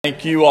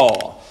Thank you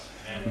all.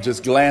 I'm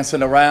just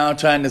glancing around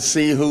trying to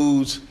see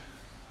who's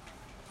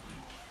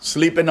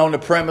sleeping on the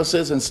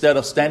premises instead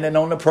of standing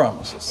on the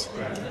premises.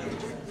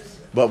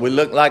 But we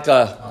look like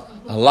a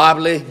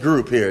lively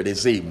group here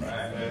this evening.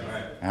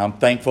 And I'm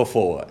thankful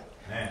for it.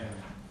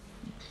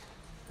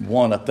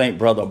 Want to thank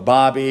Brother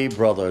Bobby,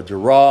 Brother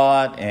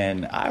Gerard,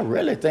 and I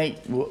really think,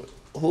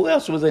 who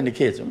else was in the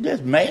kitchen?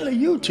 Just mainly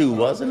you two,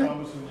 wasn't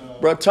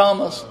it? Brother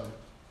Thomas.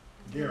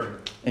 Gary.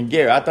 And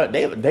Gary. I thought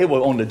they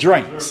were on the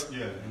drinks.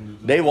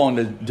 They were on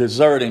the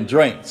dessert and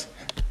drinks.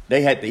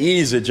 They had the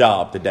easy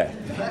job today.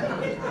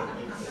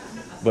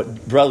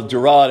 But Brother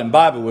Gerard and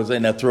Bobby was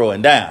in there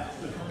throwing down,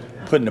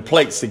 putting the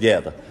plates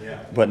together.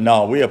 But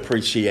no, we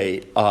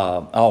appreciate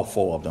all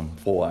four of them.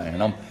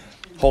 And I'm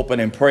hoping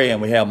and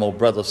praying we have more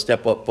brothers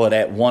step up for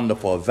that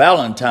wonderful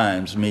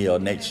Valentine's meal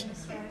next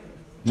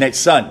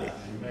Sunday.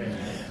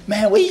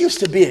 Man, we used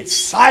to be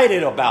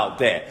excited about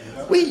that.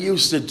 We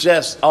used to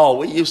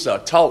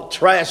talk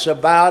trash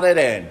about it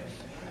and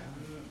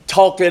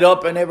talk it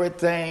up and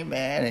everything,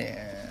 man.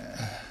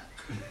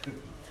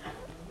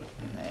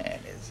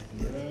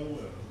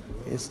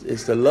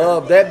 It's the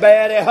love that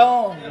bad at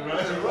home.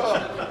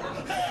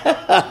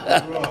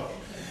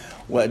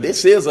 Well,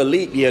 this is a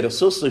leap year. The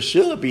sisters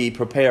should be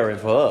preparing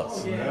for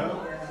us.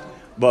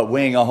 But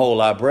we ain't going to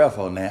hold our breath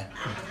on that.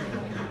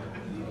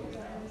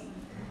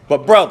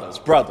 But brothers,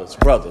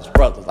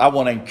 I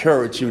want to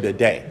encourage you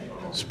today.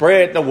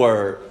 Spread the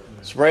word.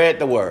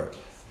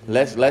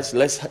 Let's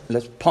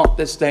pump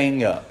this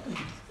thing up.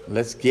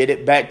 Let's get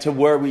it back to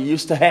where we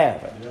used to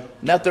have it.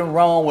 Nothing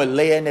wrong with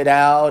laying it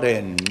out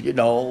and,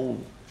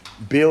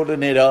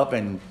 building it up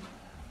and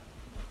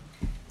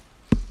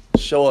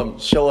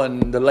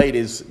showing the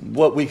ladies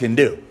what we can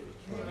do.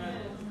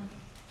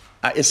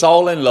 It's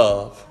all in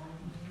love.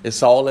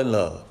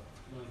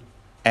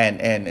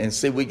 And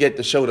see, we get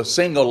to show the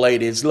single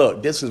ladies,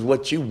 look, this is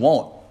what you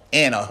want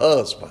in a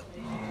husband.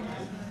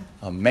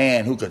 A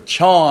man who could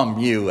charm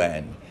you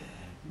and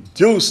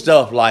do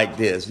stuff like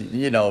this,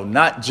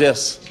 not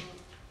just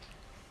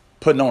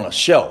putting on a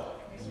show.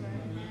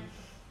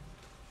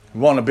 You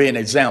want to be an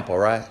example,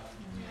 right?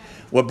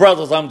 Well,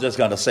 brothers, I'm just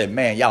going to say,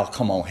 man, y'all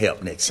come on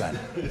help next Sunday.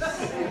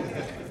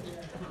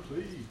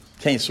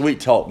 Can't sweet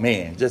talk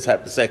men. Just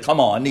have to say,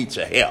 come on, I need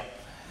your help.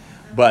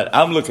 But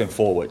I'm looking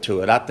forward to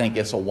it. I think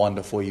it's a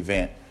wonderful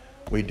event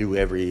we do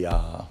every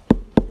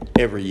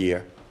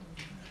year.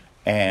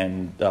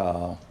 And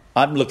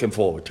I'm looking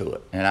forward to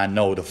it. And I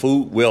know the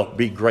food will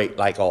be great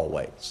like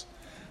always.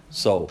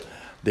 So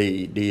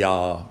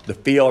the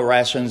field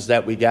rations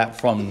that we got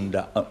from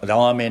the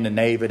Army and the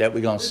Navy that we're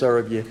going to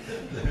serve you,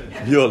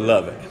 you'll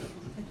love it.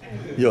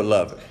 You'll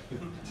love it.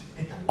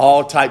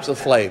 All types of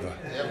flavor.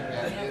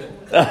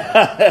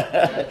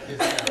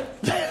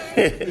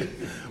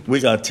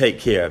 We're going to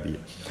take care of you.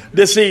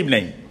 This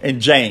evening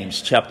in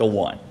James chapter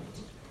 1,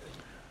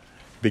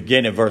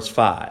 beginning verse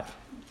 5.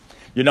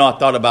 I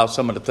thought about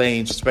some of the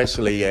things,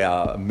 especially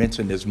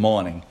mentioned this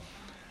morning,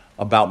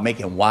 about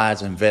making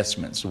wise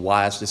investments,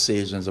 wise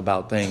decisions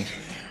about things.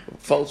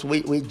 Folks,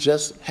 we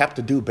just have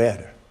to do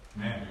better.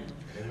 Amen.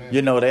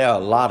 There are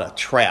a lot of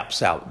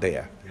traps out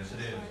there. Yes, it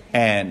is.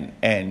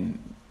 And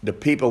the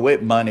people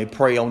with money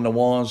prey on the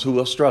ones who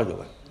are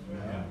struggling.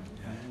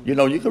 You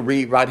can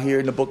read right here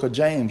in the book of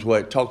James where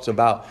it talks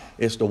about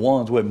it's the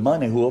ones with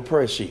money who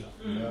oppress you.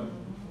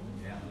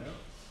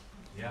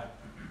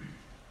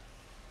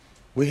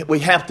 We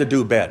have to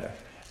do better.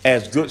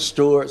 As good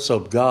stewards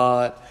of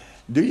God,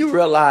 do you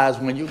realize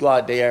when you go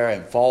out there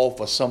and fall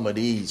for some of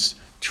these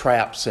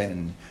traps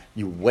and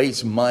you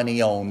waste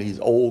money on these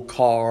old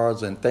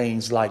cars and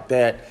things like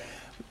that,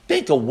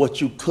 think of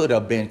what you could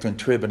have been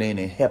contributing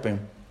and helping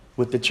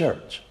with the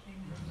church.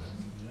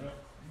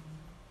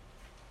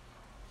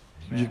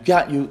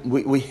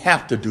 We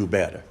have to do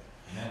better.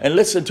 And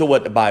listen to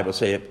what the Bible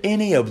says. If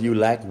any of you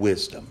lack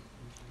wisdom,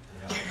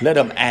 let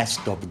him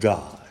ask of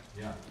God,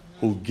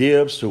 who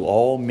gives to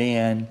all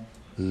men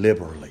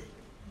liberally,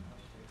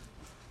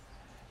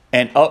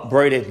 and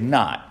upbraideth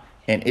not,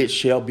 and it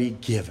shall be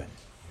given.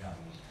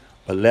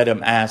 But let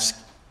him ask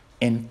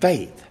in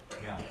faith,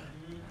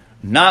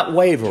 not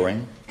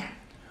wavering,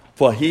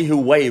 for he who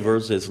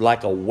wavers is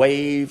like a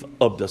wave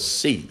of the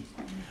sea,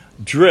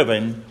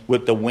 driven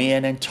with the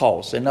wind and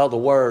tossed. In other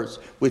words,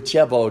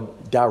 whichever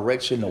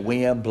direction the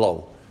wind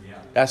blow,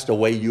 that's the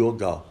way you'll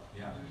go.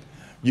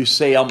 You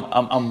say,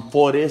 I'm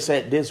for this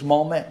at this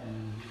moment.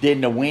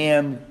 Then the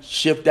wind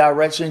shift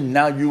direction.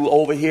 Now you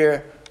over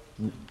here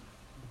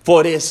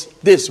for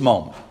this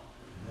moment.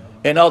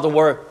 In other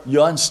words,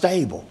 you're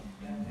unstable.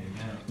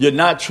 You're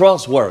not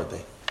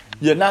trustworthy.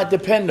 You're not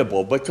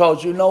dependable,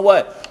 because you know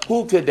what?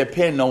 Who could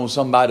depend on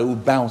somebody who's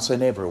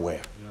bouncing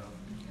everywhere?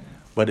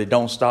 But it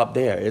don't stop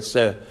there. It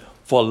says,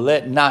 for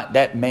let not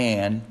that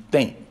man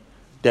think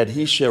that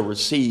he shall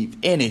receive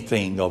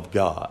anything of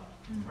God.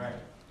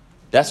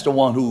 That's the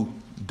one who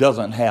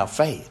doesn't have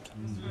faith.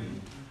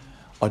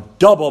 A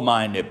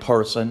double-minded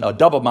person, a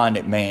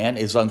double-minded man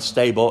is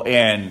unstable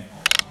in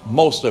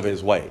most of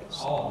his ways.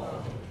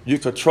 You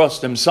could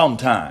trust him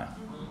sometime.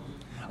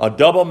 A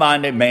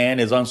double-minded man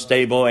is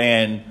unstable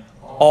in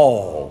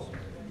all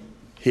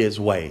his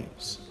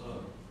ways.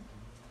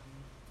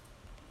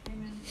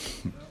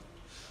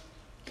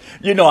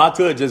 You know, I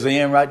could just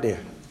end right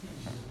there.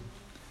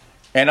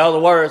 In other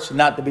words,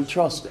 not to be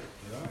trusted.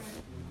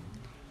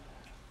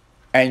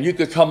 And you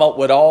could come up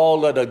with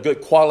all of the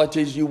good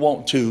qualities you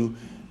want to,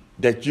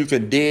 that you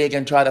can dig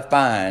and try to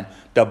find.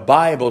 The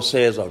Bible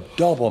says a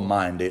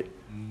double-minded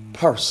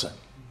person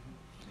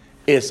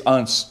is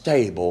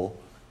unstable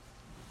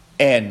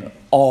in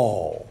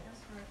all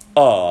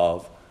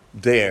of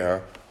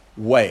their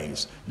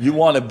ways. You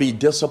want to be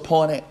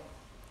disappointed?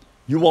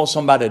 You want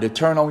somebody to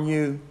turn on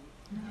you?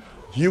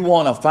 You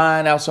want to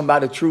find out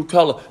somebody's true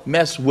color?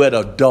 Mess with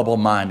a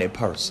double-minded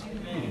person.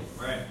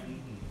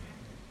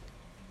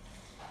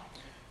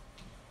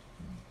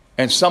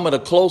 And some of the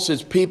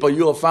closest people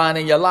you'll find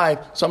in your life,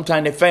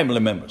 sometimes they're family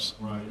members.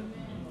 Right.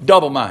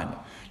 Double-minded.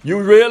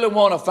 You really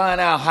want to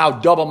find out how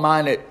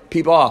double-minded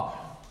people are?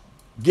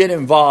 Get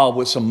involved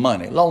with some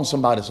money. Loan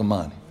somebody some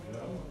money.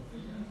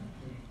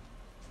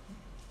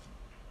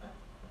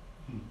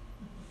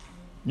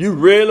 You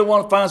really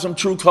want to find some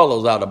true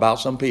colors out about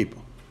some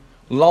people.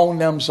 Loan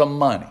them some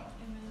money.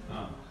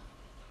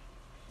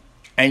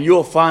 And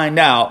you'll find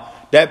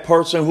out that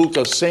person who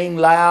could sing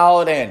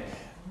loud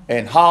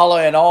and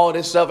holler and all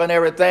this stuff and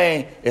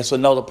everything, it's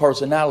another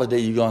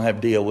personality you're going to have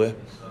to deal with.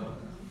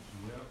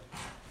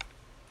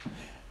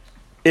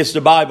 Is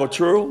the Bible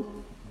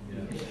true?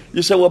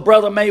 You say, well,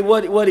 Brother May,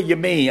 what do you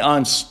mean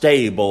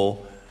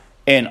unstable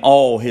in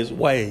all his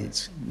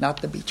ways? Not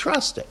to be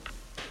trusted.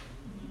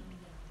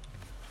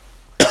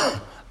 I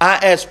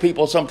ask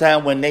people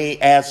sometimes when they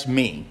ask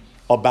me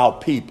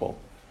about people,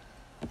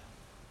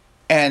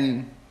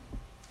 and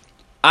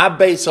I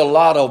base a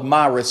lot of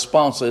my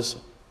responses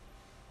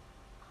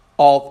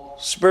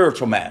off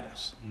spiritual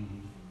matters.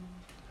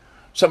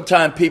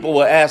 Sometimes people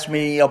will ask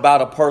me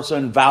about a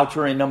person,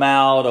 vouchering them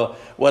out or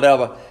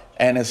whatever,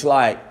 and it's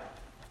like,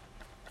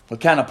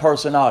 what kind of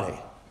person are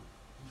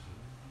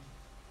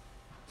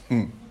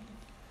they?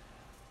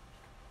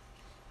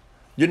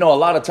 You know, a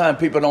lot of times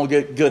people don't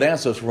get good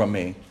answers from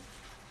me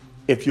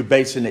if you're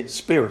basing it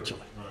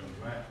spiritually.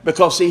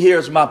 Because, see,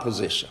 here's my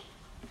position.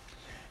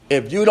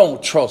 If you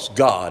don't trust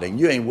God and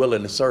you ain't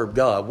willing to serve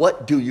God,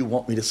 what do you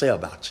want me to say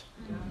about you?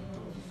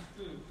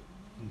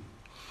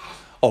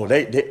 Oh,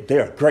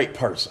 they're a great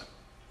person.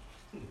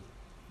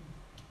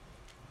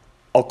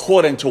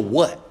 According to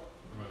what?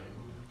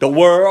 The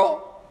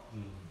world?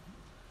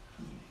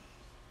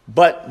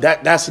 But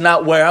that's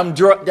not where I'm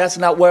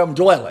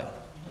dwelling.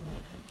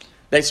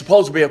 They're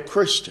supposed to be a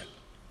Christian.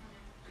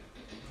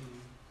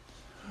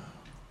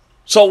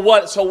 So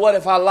what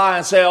if I lie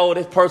and say, oh,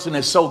 this person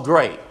is so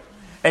great,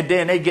 and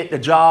then they get the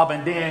job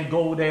and then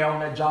go there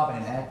on that job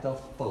and act a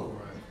fool?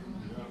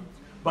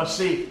 But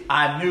see,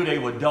 I knew they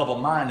were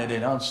double-minded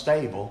and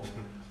unstable,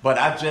 but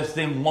I just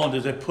didn't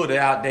want to put it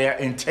out there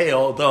and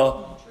tell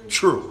the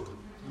truth.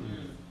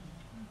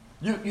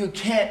 You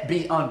can't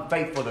be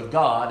unfaithful to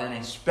God and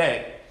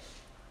expect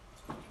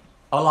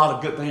a lot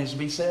of good things to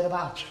be said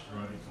about you.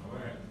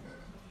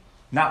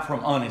 Not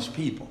from honest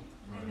people.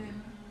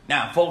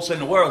 Now, folks in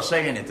the world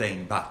say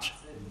anything about you.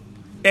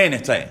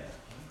 Anything.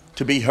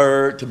 To be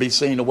heard, to be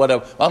seen, or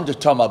whatever. I'm just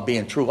talking about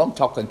being true. I'm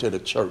talking to the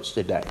church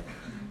today.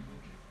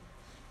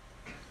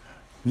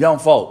 Young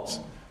folks,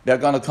 there's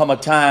going to come a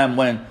time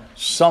when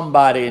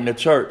somebody in the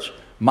church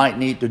might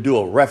need to do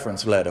a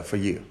reference letter for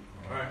you.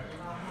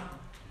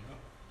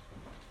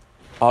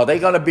 Are they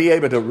going to be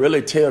able to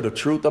really tell the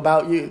truth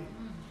about you?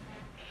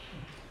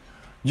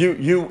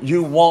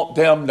 You want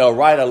them to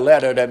write a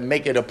letter that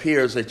make it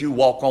appear that you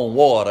walk on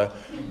water,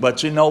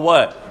 but you know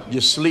what?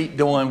 You sleep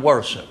during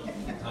worship.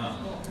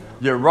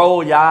 You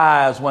roll your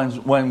eyes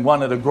when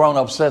one of the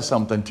grown-ups says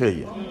something to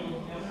you.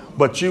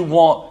 But you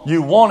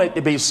want it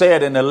to be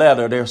said in the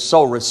letter, they're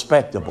so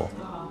respectable.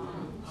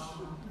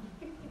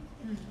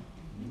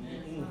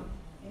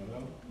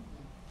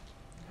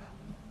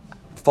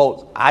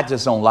 Folks, I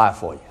just don't lie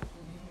for you.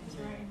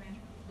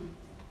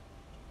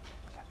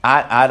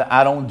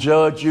 I don't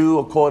judge you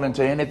according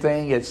to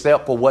anything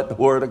except for what the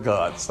Word of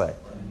God says.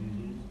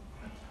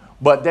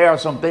 But there are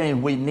some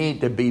things we need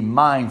to be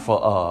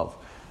mindful of.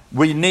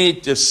 We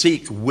need to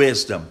seek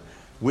wisdom.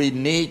 We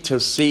need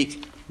to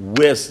seek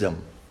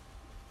wisdom.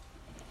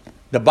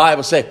 The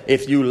Bible says,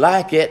 if you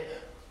lack it,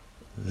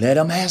 let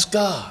them ask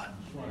God.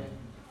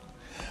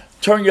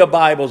 Turn your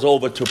Bibles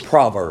over to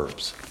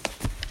Proverbs.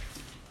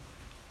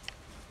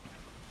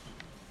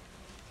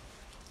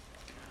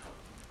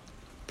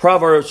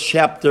 Proverbs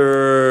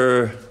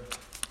chapter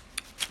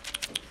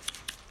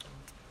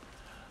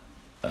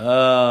 3,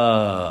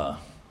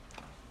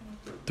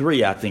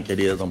 I think it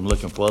is. I'm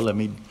looking for. Let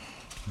me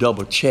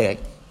double check.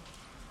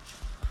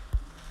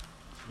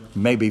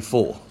 Maybe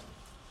 4.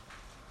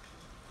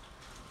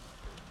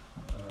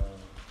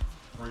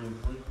 3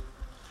 and 3.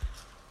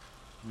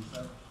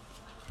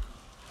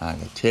 I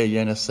can tell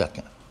you in a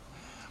second.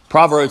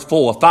 Proverbs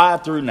 4,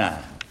 5 through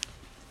 9.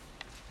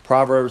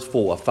 Proverbs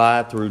 4,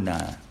 5 through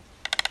 9.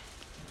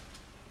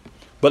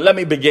 But let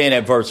me begin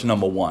at verse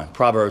number 1,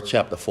 Proverbs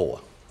chapter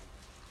 4.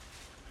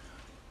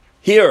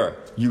 Hear,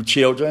 you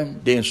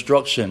children, the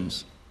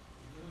instructions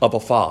of a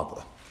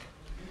father,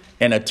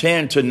 and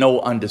attend to no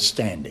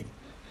understanding.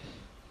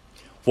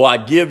 For I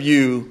give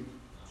you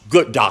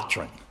good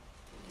doctrine.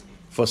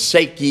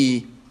 Forsake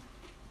ye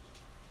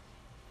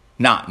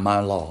not my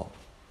law.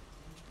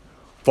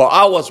 For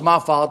I was my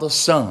father's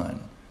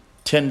son,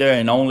 tender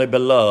and only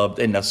beloved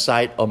in the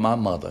sight of my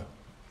mother.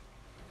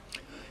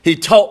 He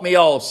taught me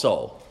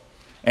also,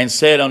 and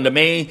said unto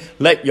me,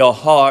 let your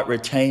heart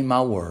retain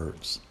my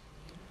words.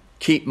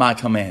 Keep my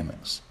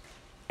commandments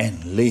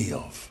and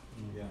live.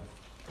 Yeah.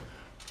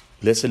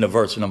 Listen to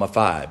verse number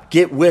 5.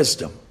 Get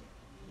wisdom.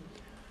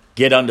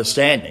 Get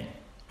understanding.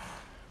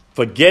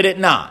 Forget it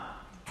not,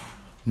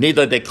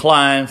 neither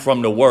decline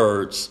from the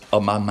words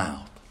of my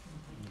mouth.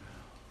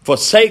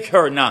 Forsake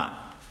her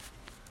not,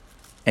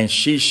 and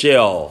she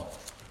shall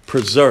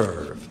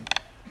preserve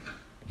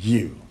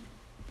you.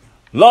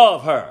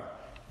 Love her,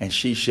 and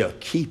she shall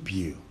keep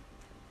you.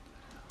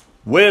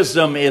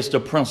 Wisdom is the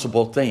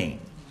principal thing.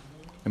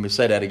 Let me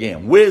say that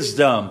again.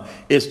 Wisdom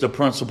is the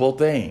principal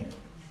thing.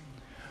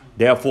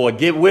 Therefore,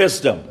 get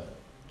wisdom.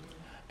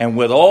 And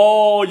with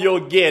all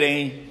you're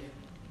getting,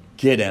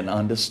 get an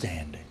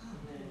understanding.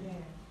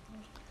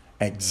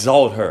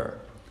 Exalt her,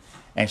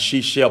 and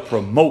she shall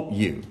promote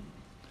you.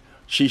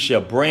 She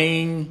shall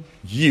bring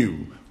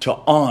you to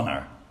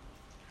honor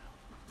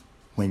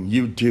when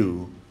you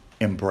do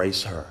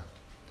embrace her.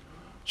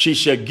 She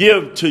shall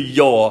give to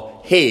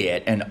your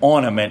head an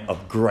ornament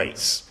of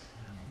grace.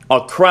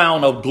 A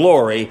crown of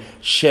glory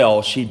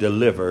shall she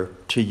deliver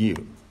to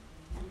you.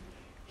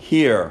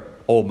 Hear,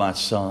 O my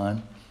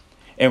son,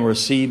 and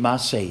receive my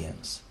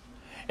sayings,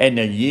 and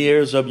the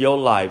years of your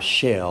life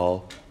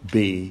shall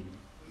be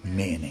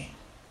many.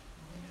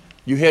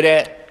 You hear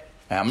that?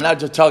 I'm not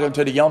just talking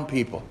to the young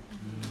people,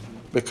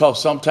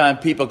 because sometimes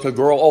people could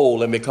grow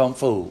old and become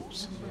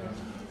fools.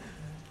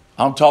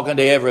 I'm talking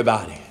to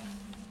everybody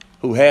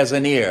who has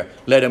an ear.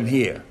 Let him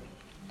hear.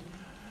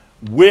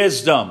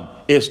 Wisdom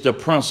is the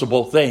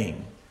principal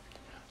thing.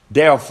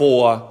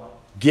 Therefore,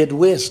 get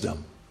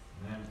wisdom.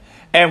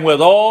 And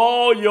with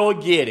all you're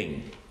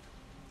getting,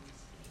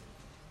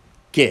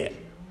 get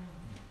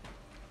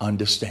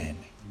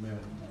understanding.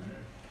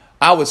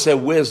 I would say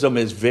wisdom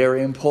is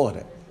very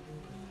important.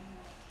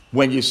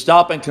 When you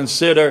stop and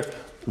consider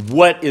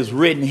what is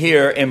written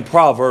here in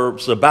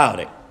Proverbs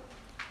about it,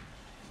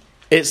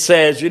 it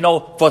says,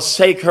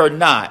 forsake her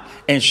not,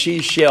 and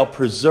she shall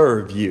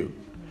preserve you.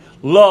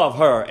 Love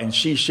her, and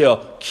she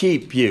shall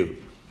keep you.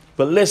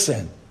 But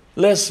listen.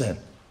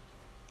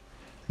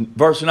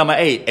 Verse number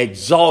 8,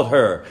 exalt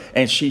her,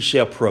 and she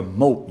shall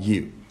promote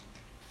you.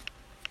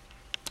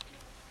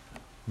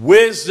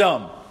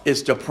 Wisdom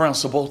is the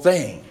principal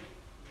thing.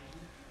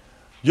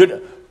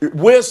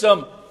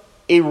 Wisdom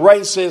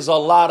erases a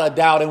lot of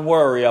doubt and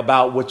worry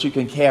about what you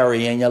can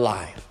carry in your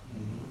life.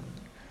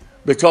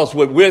 Because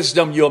with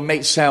wisdom, you'll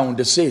make sound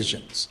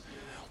decisions.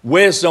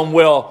 Wisdom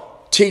will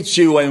teach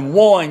you and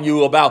warn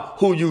you about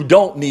who you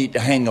don't need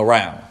to hang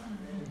around.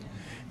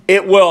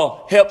 It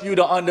will help you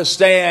to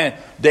understand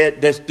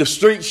that the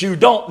streets you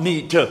don't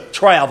need to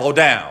travel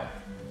down.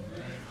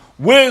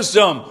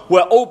 Wisdom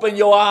will open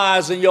your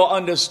eyes and your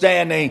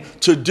understanding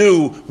to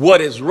do what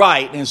is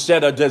right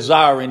instead of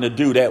desiring to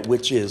do that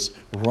which is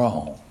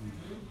wrong.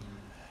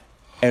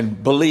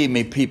 And believe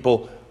me,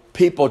 people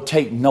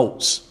take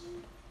notes.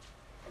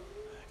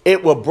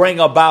 It will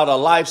bring about a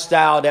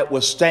lifestyle that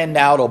will stand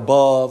out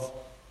above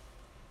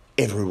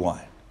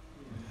everyone.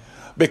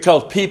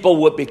 Because people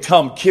would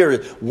become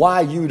curious.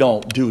 Why you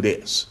don't do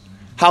this?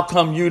 How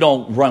come you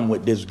don't run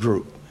with this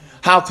group?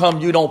 How come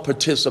you don't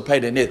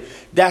participate in it?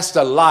 That's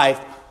the life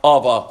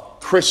of a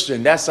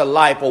Christian. That's the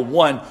life of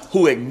one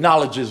who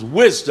acknowledges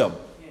wisdom.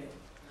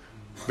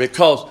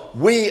 Because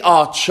we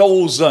are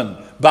chosen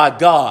by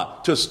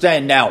God to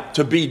stand out,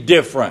 to be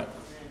different,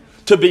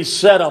 to be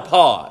set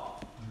apart.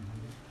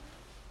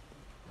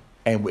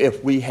 And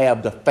if we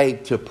have the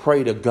faith to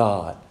pray to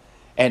God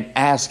and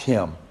ask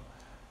him,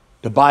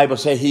 the Bible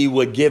says he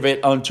would give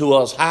it unto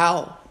us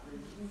how?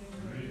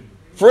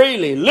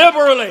 Freely,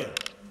 liberally.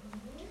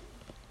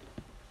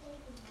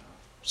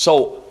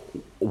 So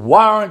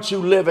why aren't you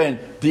living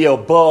the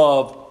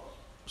above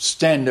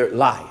standard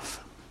life?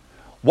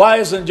 Why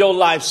isn't your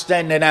life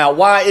standing out?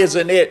 Why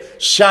isn't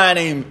it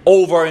shining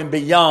over and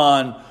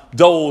beyond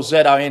those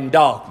that are in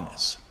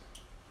darkness?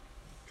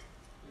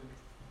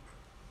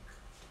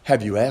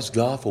 Have you asked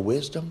God for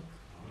wisdom?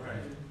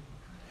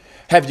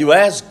 Have you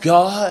asked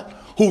God,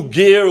 who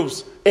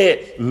gives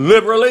it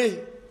liberally?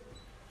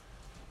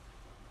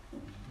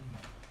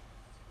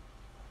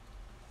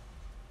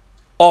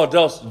 Or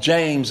does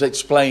James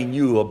explain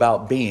you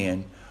about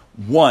being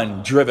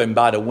one driven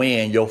by the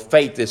wind? Your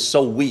faith is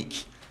so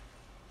weak,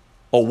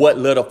 or what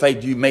little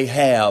faith you may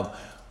have,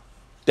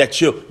 that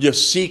you're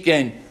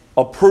seeking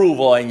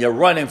approval and you're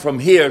running from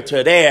here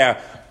to there,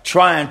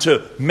 trying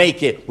to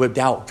make it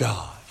without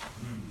God.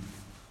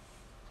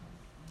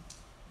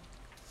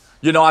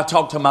 You know, I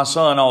talk to my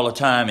son all the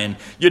time, and,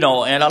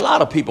 and a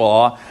lot of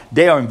people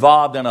they're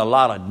involved in a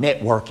lot of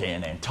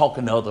networking and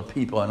talking to other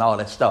people and all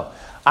that stuff.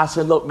 I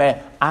said, look,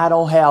 man, I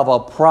don't have a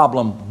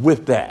problem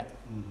with that.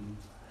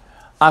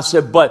 I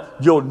said, but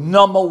your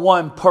number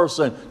one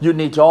person you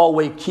need to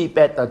always keep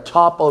at the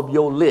top of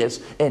your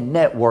list in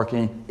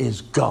networking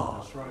is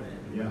God. That's right.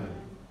 Yeah.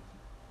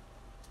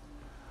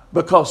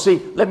 Because, see,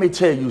 let me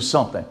tell you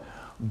something.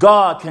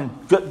 God can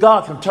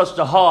touch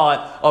the heart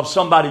of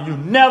somebody you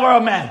never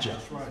imagined.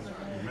 That's right.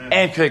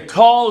 And could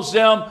cause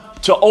them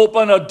to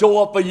open a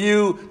door for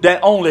you that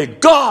only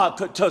God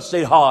could touch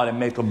their heart and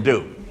make them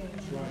do.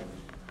 That's right.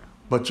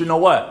 But you know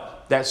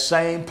what? That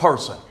same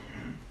person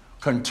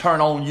can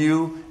turn on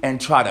you and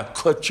try to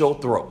cut your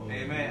throat.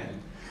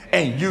 Amen.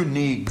 And you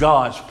need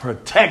God's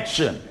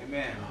protection.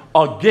 Amen.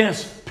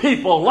 Against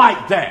people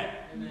like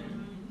that.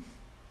 Amen.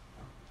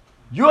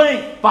 You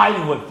ain't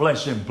fighting with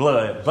flesh and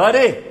blood,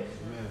 buddy. Amen.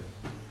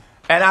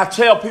 And I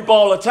tell people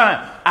all the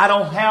time, I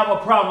don't have a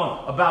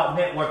problem about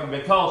networking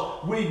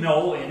because we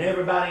know, and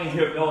everybody in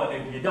here know,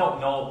 and if you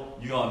don't know,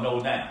 you're going to know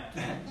now.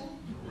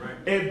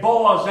 Right. It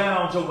boils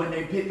down to when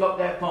they pick up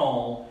that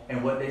phone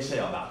and what they say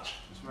about you.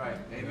 That's right.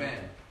 Amen.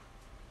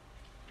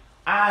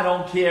 I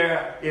don't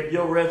care if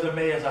your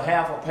resume is a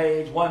half a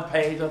page, 1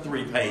 page, or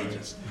 3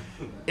 pages.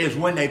 It's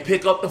when they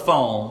pick up the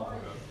phone,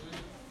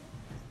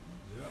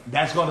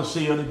 that's going to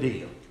seal the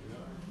deal.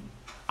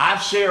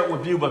 I've shared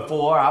with you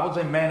before. I was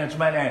in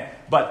management,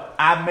 but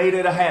I made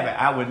it a habit.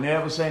 I would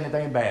never say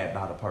anything bad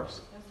about a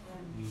person.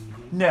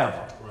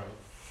 Never.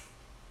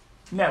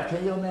 Never.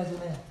 Can you imagine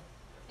that?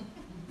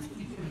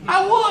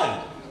 I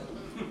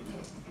would.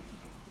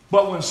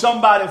 But when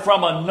somebody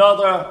from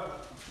another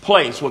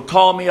place would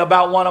call me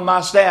about one of my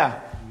staff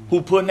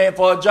who put in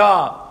for a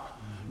job,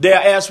 they'll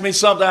ask me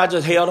something, I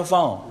just held the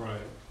phone.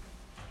 Right.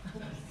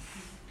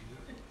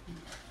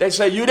 They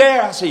say, you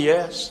there? I say,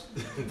 yes.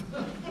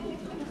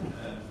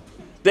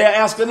 They'll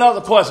ask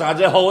another question, I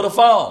just hold the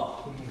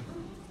phone.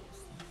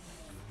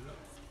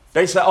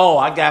 They say, oh,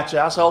 I got you.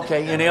 I say,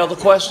 okay, any other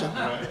question?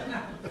 Right.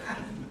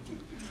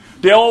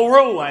 The old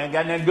rule, I ain't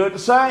got nothing good to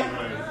say. I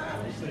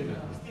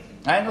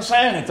ain't going to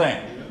say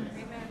anything.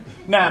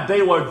 Now, if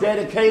they were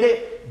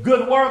dedicated,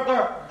 good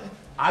worker,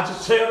 I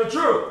just tell the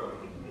truth.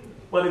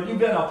 But if you've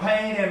been a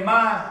pain in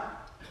my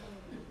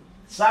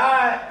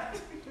side,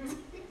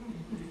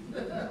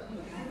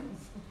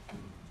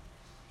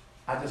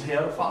 I just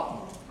held the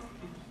phone.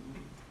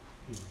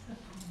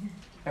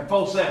 And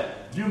folks said,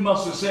 you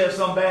must have said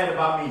something bad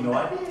about me. No,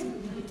 I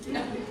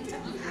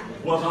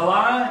didn't. Was I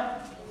lying?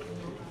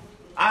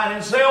 I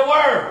didn't say a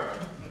word.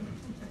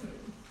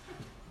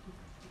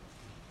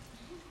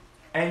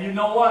 And you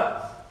know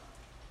what?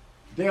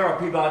 There are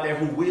people out there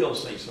who will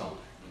say something.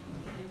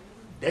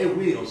 They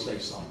will say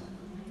something.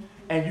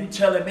 And you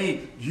telling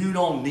me you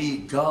don't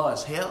need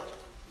God's help?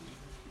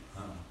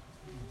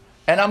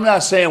 And I'm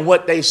not saying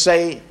what they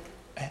say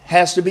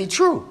has to be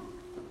true.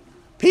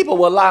 People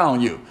will lie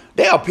on you.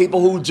 There are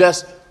people who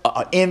just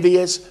are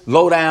envious,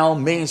 low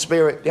down, mean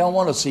spirit. They don't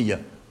want to see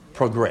you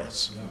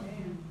progress.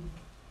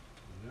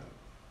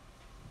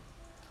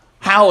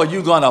 How are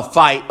you going to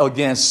fight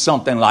against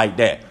something like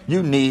that?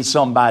 You need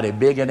somebody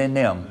bigger than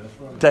them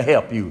to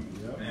help you.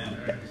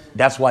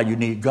 That's why you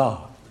need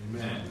God.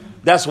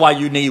 That's why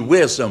you need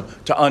wisdom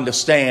to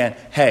understand,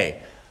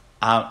 hey,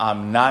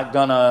 I'm not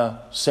going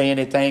to say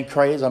anything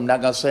crazy. I'm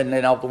not going to say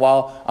anything off the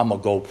wall. I'm going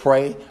to go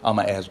pray. I'm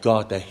going to ask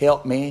God to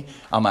help me.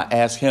 I'm going to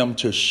ask him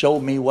to show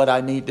me what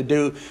I need to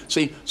do.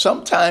 See,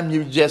 sometimes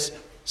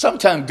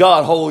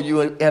God holds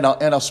you in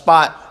a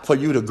spot for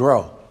you to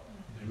grow.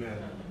 Amen.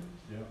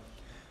 Yep.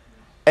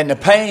 And the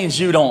pains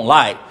you don't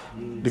like,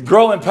 the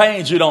growing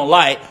pains you don't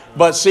like,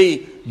 but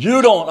see,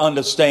 you don't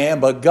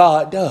understand, but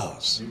God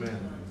does. Amen.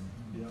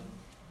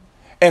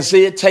 And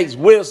see, it takes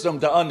wisdom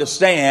to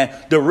understand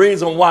the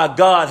reason why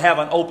God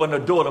haven't opened the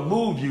door to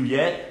move you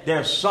yet.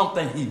 There's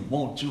something he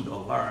wants you to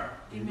learn.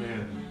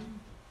 Amen.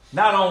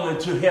 Not only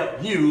to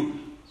help you,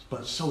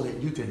 but so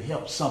that you can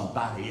help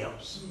somebody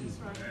else.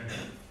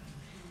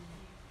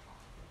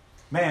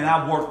 Man,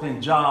 I've worked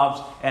in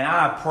jobs and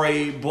I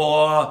prayed,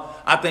 boy.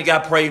 I think I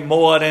prayed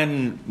more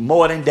than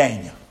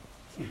Daniel.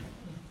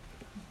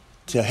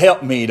 To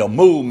help me, to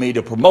move me,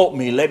 to promote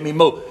me, let me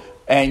move.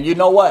 And you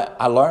know what?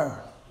 I learned.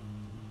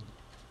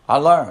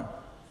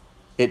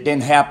 It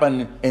didn't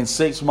happen in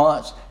 6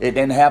 months. It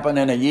didn't happen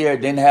in a year.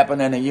 It didn't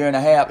happen in a year and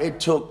a half. It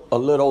took a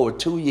little over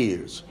 2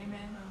 years. Amen.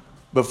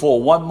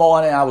 Before one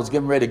morning I was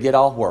getting ready to get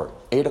off work,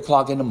 8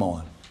 o'clock in the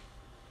morning.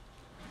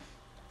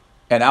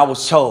 And I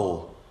was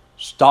told,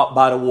 stop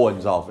by the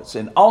warden's office.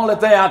 And the only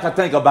thing I could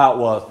think about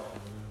was,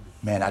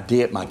 man, I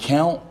did my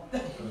count.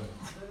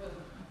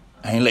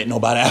 I ain't letting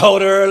nobody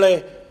out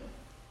early.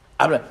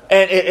 And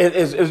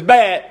it's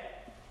bad.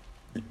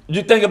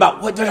 You think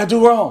about, what did I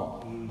do wrong?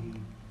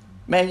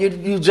 Man,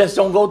 you just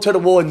don't go to the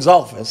warden's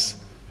office.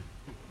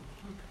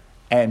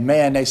 And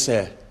man, they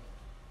said,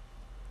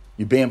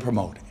 you're being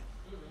promoted.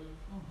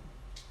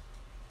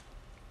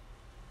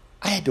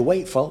 I had to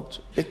wait, folks.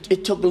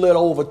 It took a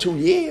little over 2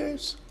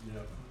 years.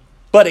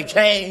 But it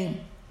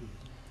came.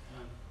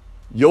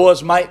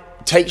 Yours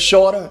might take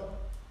shorter.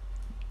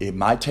 It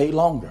might take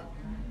longer.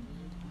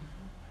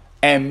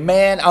 And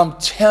man, I'm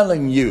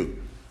telling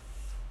you,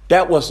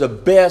 that was the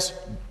best.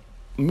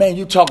 Man,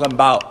 you talking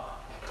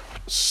about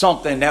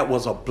something that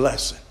was a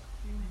blessing.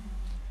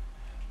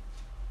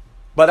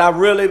 But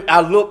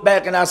I look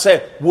back and I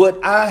said,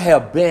 would I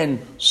have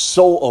been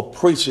so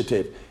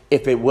appreciative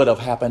if it would have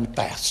happened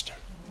faster?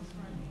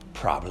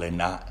 Probably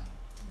not.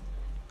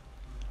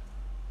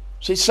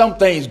 See, some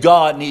things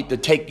God needs to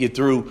take you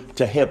through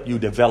to help you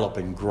develop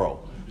and grow,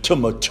 to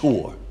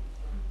mature.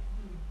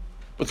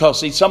 Because,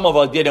 see, some of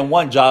us get in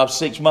one job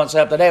 6 months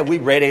after that,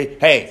 we're ready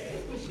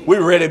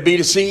to be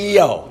the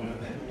CEO.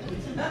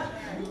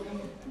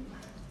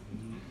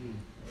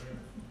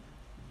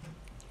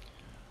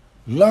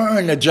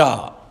 Learn the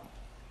job.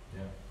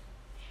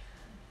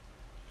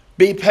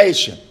 Be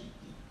patient.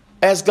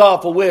 Ask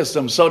God for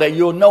wisdom so that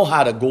you'll know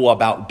how to go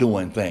about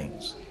doing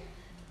things.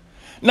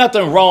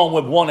 Nothing wrong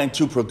with wanting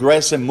to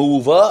progress and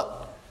move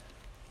up.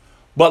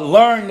 But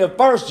learn the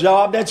first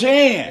job that you're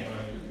in.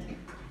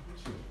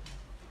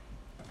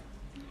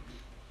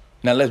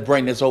 Now let's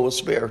bring this over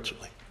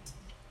spiritually.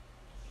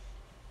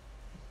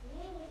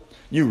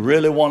 You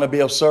really want to be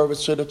of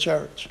service to the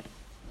church?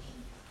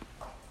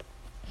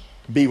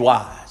 Be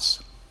wise.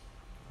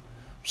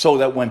 So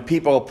that when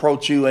people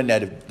approach you and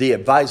that the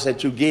advice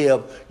that you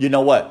give, you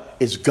know what?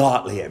 It's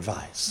godly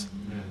advice.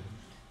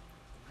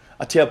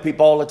 I tell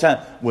people all the time,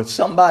 when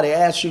somebody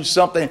asks you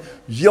something,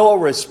 your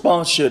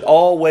response should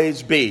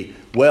always be,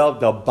 well,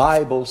 the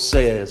Bible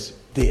says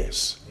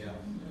this.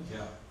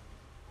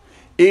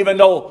 Even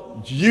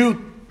though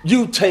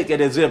you take it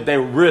as if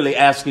they're really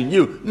asking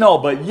you. No,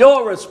 but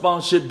your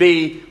response should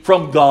be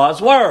from God's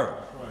word.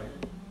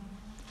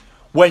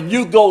 When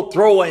you go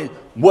throwing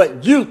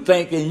what you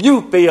think and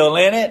you feel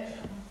in it,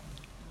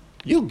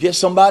 you get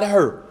somebody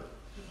hurt.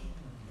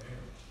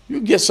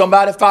 You get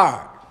somebody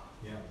fired.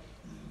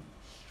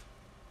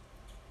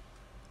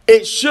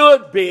 It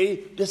should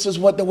be, this is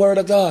what the word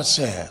of God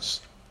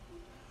says.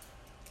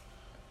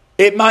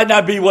 It might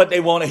not be what they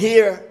want to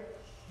hear,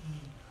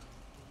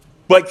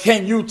 but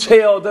can you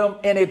tell them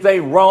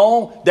anything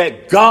wrong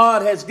that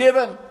God has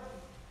given?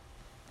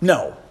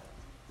 No.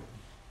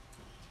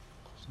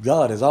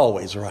 God is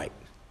always right.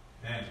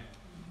 Amen.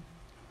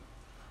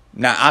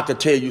 Now, I could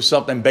tell you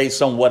something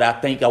based on what I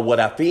think or what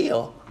I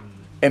feel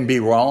and be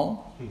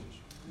wrong.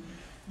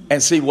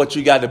 And see what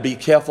you got to be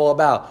careful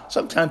about.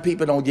 Sometimes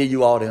people don't give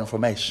you all the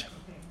information.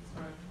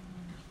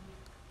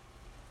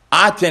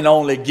 I can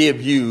only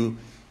give you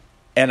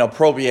an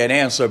appropriate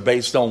answer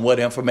based on what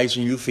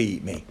information you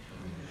feed me.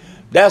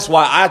 That's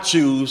why I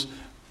choose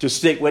to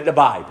stick with the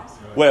Bible.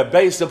 Where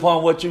based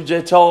upon what you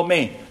just told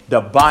me, the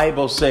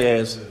Bible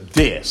says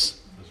this.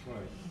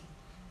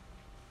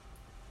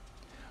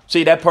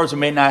 See, that person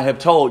may not have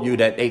told you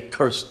that they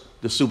cursed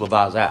the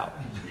supervisor out.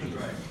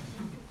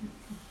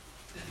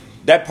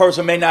 That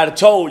person may not have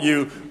told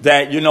you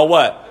that, you know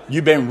what,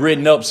 you've been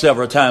written up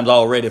several times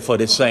already for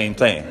this same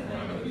thing.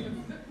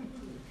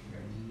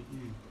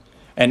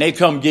 And they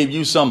come give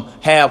you some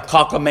half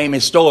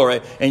cockamamie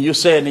story and you're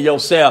saying to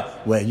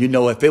yourself, well, you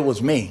know, if it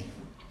was me,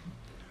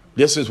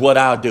 this is what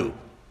I'll do.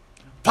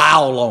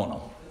 Foul on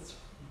them.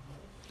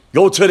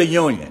 Go to the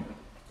union.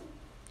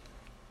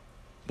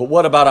 But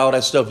what about all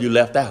that stuff you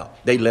left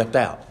out? They left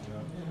out.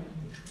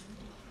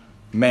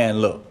 Man,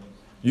 look,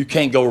 you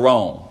can't go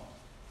wrong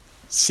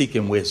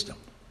seeking wisdom.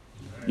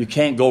 You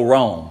can't go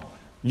wrong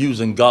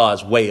using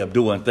God's way of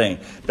doing things.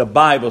 The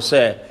Bible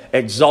said,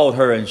 exalt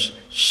her and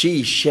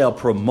she shall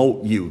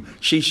promote you.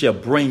 She shall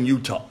bring you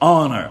to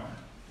honor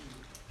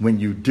when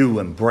you do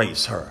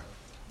embrace her.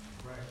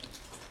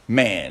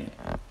 Man,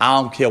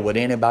 I don't care what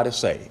anybody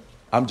say.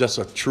 I'm just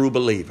a true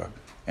believer.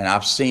 And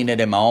I've seen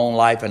it in my own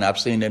life and I've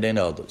seen it in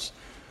others.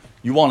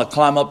 You want to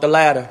climb up the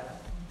ladder?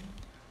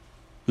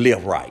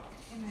 Live right.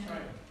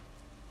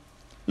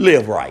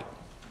 Live right.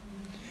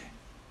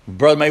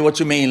 Brother May, what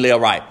you mean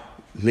live right?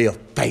 Live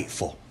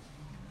faithful.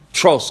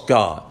 Trust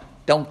God.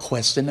 Don't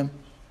question him.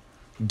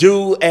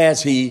 Do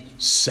as he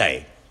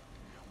say.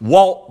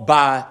 Walk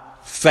by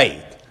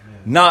faith,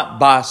 not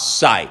by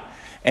sight.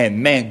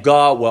 And man,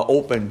 God will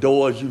open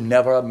doors you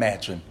never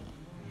imagined.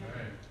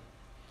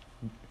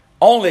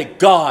 Only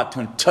God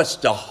can touch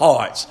the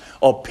hearts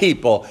of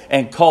people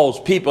and cause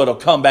people to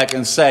come back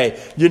and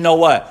say, you know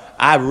what?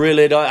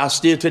 I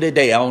still to this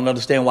day, I don't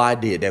understand why I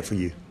did that for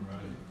you.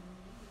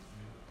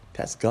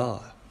 That's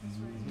God.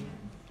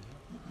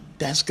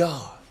 That's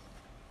God.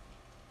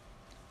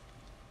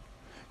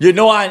 You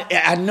know,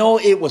 I know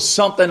it was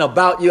something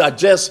about you. I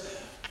just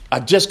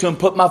couldn't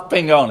put my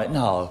finger on it.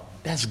 No,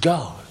 that's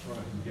God.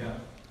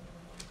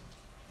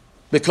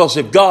 Because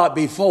if God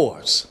be for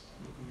us,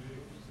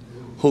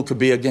 who could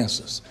be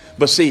against us?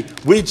 But see,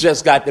 we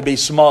just got to be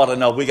smart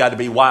enough. We got to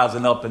be wise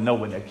enough to know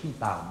when to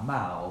keep our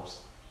mouths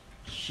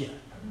shut.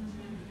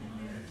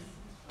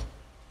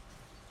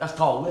 That's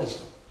called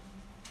wisdom.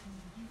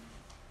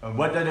 And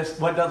what does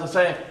it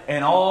say?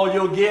 And all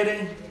you're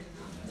getting,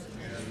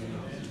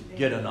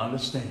 get an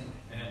understanding.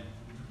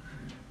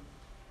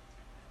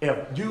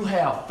 If you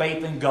have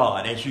faith in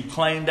God as you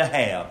claim to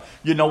have,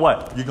 you know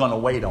what? You're going to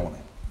wait on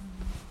it.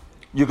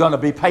 You're going to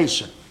be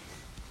patient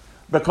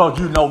because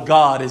you know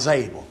God is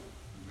able.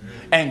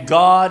 And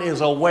God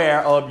is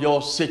aware of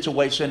your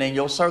situation and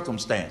your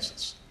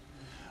circumstances.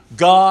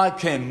 God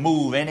can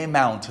move any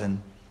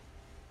mountain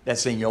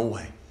that's in your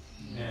way.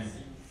 Amen.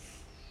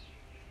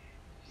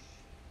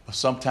 But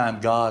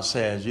sometimes God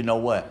says, you know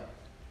what?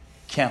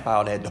 Camp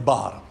out at the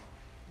bottom.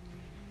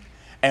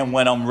 And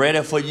when I'm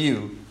ready for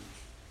you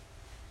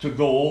to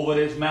go over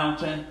this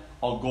mountain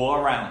or go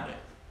around it,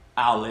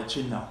 I'll let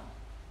you know.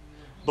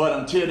 But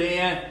until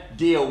then,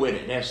 deal with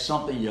it. There's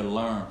something you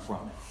learn from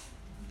it.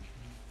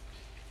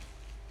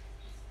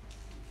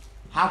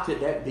 How could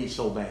that be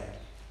so bad?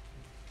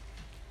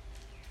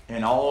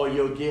 And all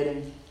you're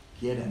getting,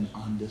 get an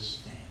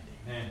understanding.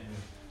 Amen.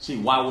 See,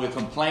 while we're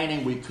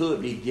complaining, we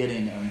could be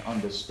getting an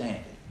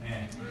understanding.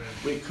 Amen.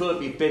 We could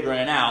be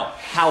figuring out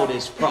how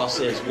this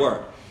process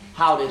works,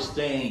 how this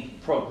thing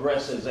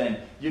progresses. And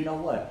you know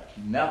what?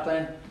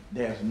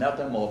 There's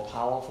nothing more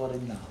powerful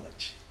than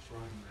knowledge.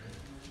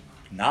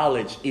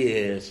 Knowledge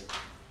is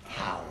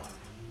power.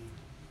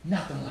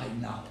 Nothing like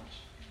knowledge.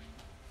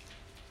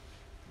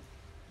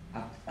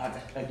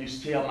 I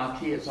used to tell my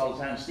kids all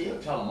the time, still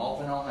tell them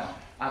off and on out.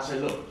 I say,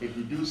 look, if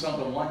you do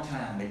something one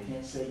time, they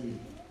can't say you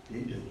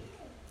didn't do it.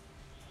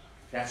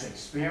 That's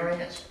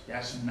experience,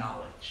 that's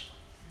knowledge.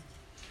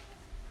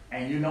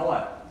 And you know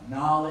what?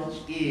 Knowledge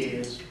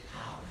is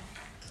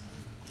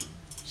power.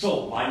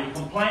 So while you're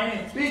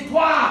complaining, be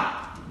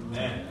quiet.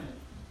 Amen.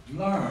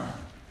 Learn.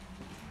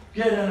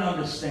 Get an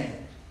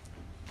understanding.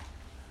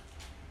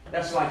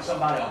 That's like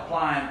somebody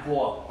applying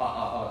for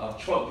a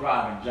truck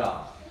driving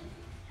job.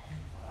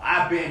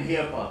 I've been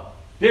here for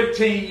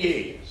 15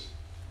 years.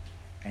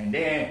 And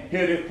then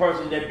here this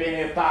person that's been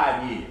here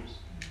 5 years.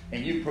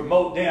 And you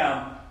promote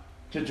them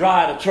to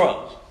drive the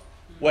trucks.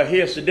 Well,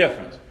 here's the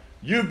difference.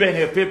 You've been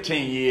here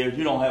 15 years,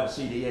 you don't have a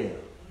CDL.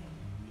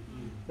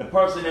 The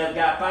person that's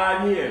got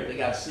 5 years, they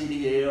got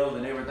CDLs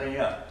and everything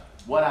else.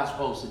 What am I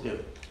supposed to do?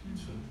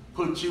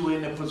 Put you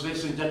in the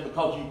position just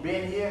because you've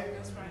been here?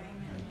 That's right.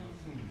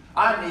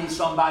 I need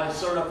somebody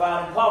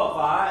certified and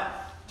qualified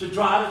to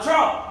drive the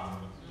truck.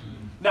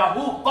 Now,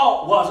 whose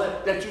fault was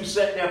it that you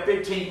sat there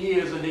 15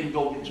 years and didn't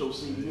go get your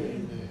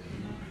CDL?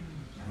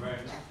 Right.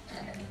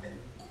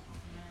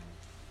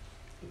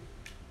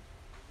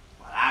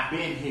 Well, I've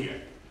been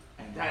here.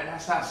 And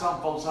that's how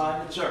some folks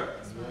are in the church.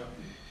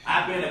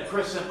 I've been a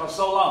Christian for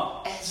so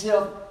long. As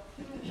if,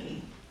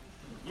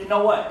 you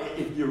know what?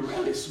 If you're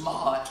really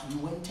smart, you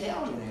wouldn't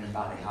tell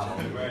anybody how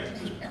long you've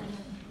been.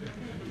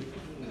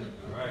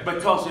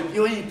 Because if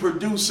you ain't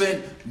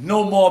producing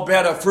no more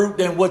better fruit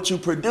than what you're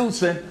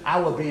producing, I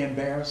would be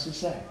embarrassed to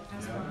say.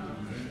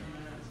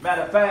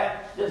 Matter of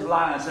fact, this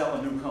lion's self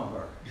a new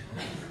convert.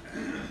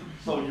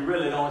 So you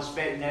really don't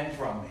expect nothing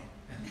from me.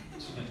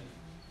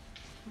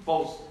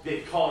 Folks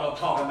get caught up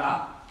talking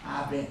about,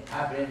 I've been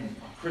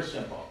a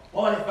Christian for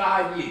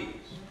 45 years.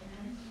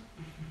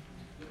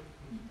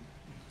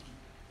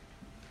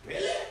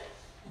 Really?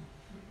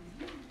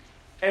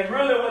 And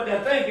really what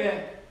they're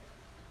thinking,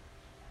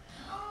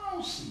 I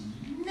don't see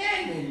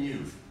nothing in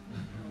you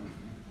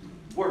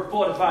worth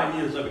 45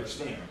 years of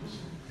experience.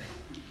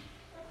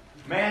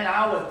 Man,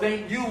 I would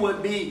think you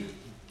would be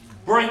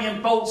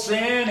bringing folks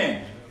in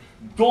and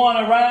going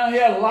around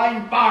here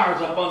lighting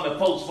fires up on the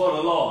folks for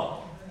the Lord.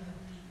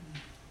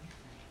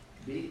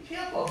 Be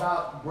careful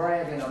about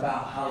bragging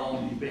about how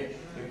long you've been.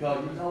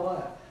 Because you know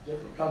what?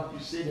 Just because you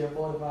sit here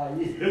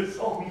 45 years,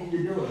 don't mean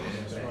you're doing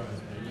anything.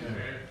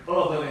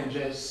 Other than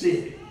just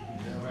sitting.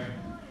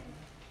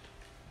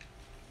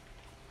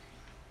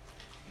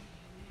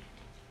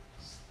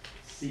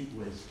 Seek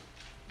wisdom.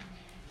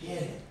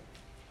 Get it.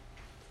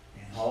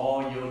 And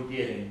all you're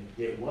getting,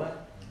 get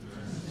what?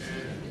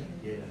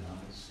 Get an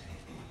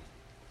understanding.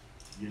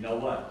 You know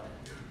what?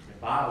 The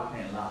Bible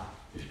can't lie.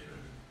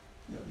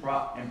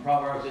 In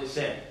Proverbs it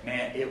said,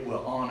 man, it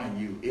will honor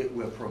you. It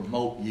will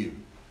promote you.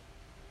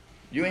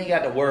 You ain't got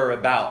to worry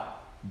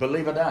about,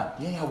 believe it or not,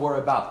 you ain't got to worry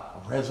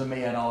about a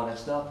resume and all that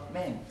stuff.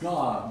 Man,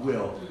 God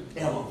will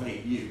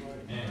elevate you.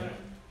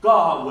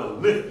 God will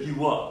lift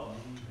you up.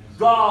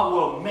 God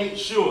will make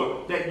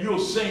sure that you're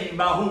seen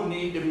by who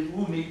need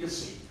to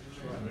see.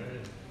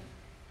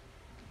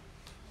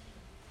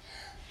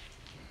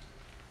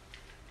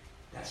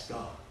 That's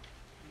God.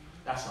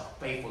 That's a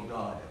faithful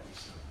God that we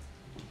serve.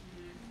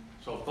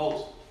 So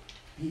folks,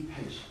 be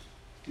patient.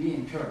 Be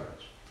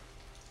encouraged.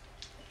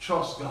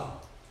 Trust God.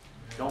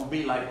 Don't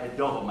be like that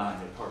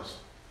double-minded person.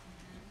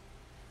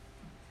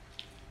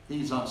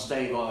 He's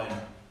unstable in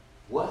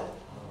what?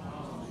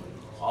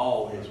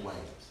 All his ways.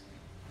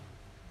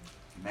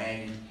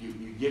 Man,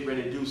 you get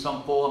ready to do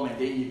something for him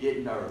and then you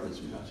get nervous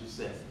because you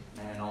said,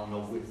 man, I don't know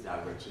which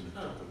direction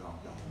the truck is going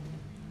to go.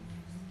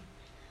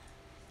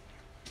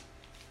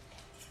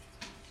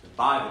 The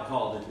Bible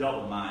calls it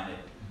double-minded.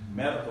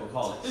 Medical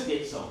calls it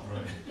schizo.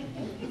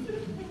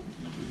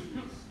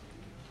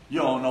 You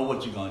don't know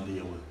what you're going to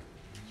deal with.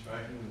 That's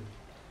right.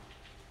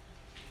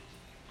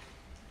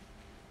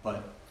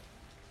 But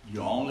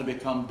You only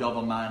become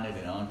double-minded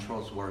and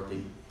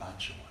untrustworthy by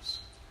choice.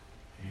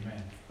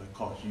 Amen.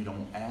 Because you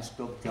don't ask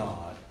of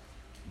God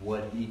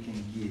what he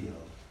can give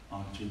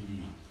unto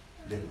you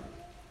liberally.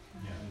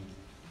 Yeah.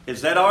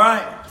 Is that all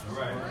right? All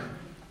right.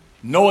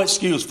 No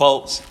excuse,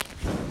 folks.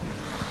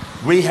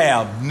 We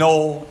have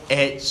no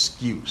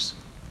excuse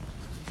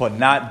for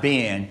not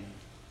being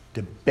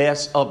the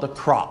best of the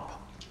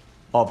crop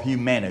of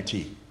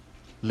humanity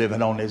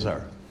living on this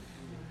earth.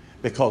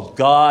 Because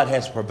God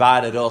has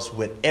provided us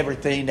with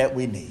everything that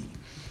we need.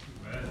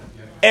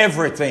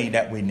 Everything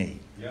that we need.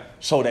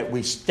 So that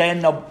we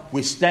stand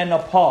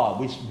apart.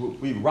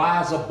 We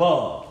rise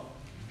above.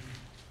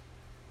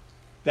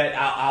 That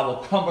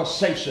our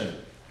conversation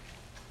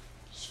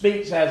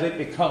speaks as it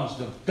becomes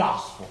the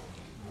gospel.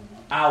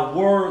 Our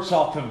words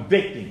are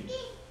convicting,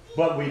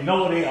 but we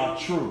know they are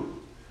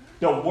true.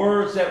 The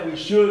words that we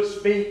should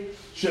speak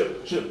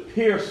should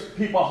pierce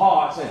people's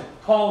hearts and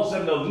cause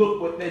them to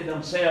look within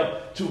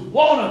themselves to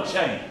want to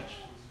change,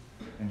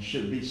 and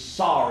should be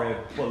sorry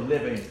for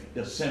living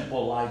the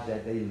simple life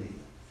that they lead.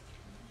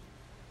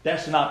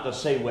 That's not to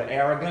say we're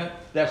arrogant.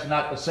 That's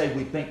not to say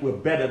we think we're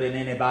better than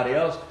anybody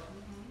else.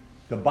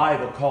 The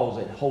Bible calls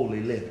it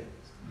holy living,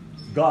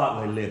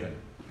 godly living,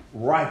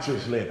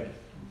 righteous living.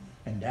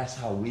 And that's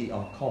how we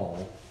are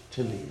called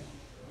to live.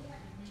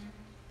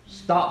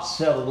 Stop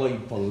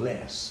settling for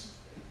less.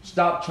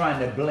 Stop trying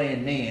to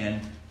blend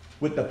in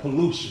with the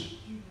pollution.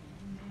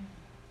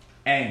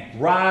 And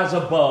rise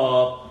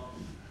above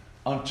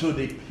unto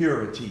the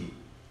purity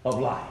of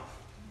life.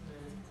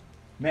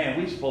 Man,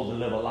 we're supposed to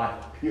live a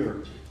life of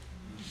purity.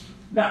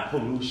 Not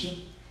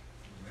pollution.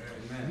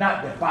 Amen.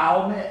 Not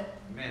defilement.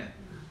 Amen.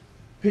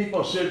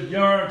 People should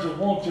yearn to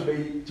want to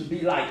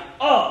be like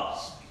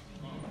us.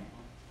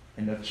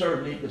 And the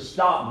church needs to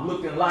stop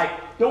looking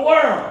like the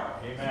world.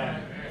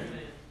 Amen.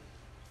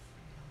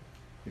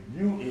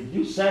 If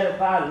you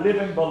satisfied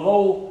living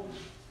below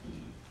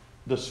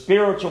the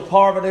spiritual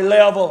poverty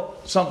level,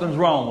 something's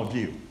wrong with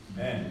you.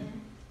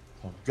 Amen.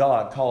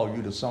 God called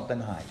you to something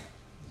higher.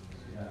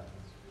 Yeah.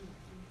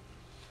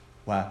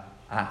 Well,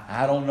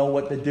 I don't know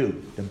what to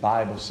do. The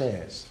Bible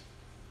says,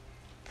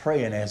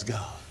 pray and ask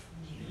God.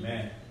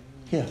 Amen.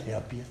 He'll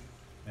help you.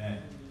 Amen.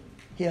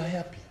 He'll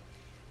help you.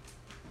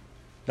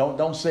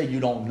 Don't say you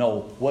don't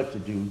know what to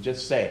do.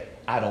 Just say,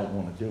 I don't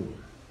want to do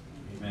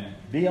it. Amen.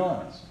 Be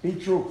honest. Be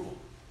truthful.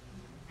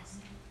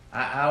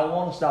 I don't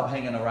want to stop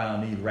hanging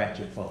around these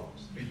ratchet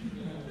folks.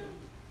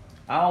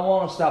 I don't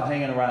want to stop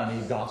hanging around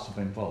these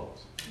gossiping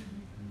folks.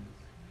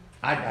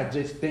 I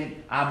just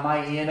think I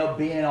might end up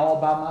being all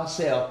by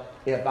myself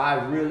if I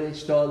really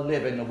start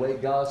living the way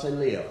God said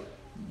live.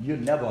 You're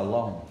never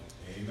alone.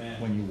 Amen.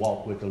 When you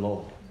walk with the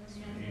Lord.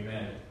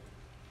 Amen.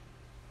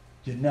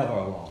 You're never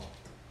alone.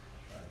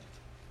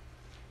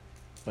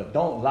 But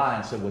don't lie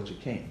and say what you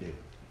can't do.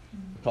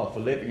 Because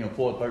Philippians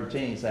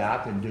 4:13 says,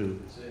 I can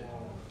do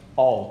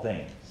all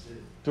things.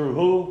 Through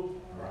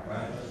who?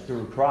 Christ.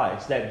 Through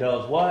Christ. That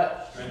does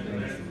what?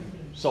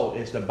 So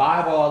is the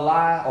Bible a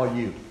lie or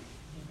you?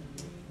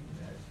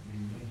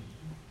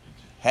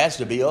 Has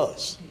to be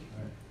us.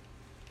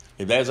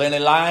 If there's any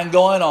lying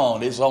going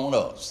on, it's on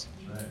us.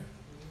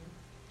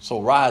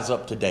 So rise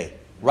up today.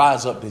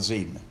 Rise up this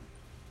evening.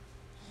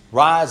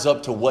 Rise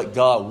up to what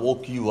God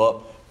woke you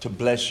up to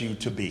bless you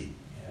to be.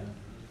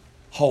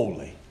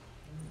 Holy.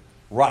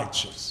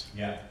 Righteous.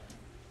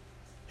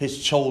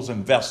 His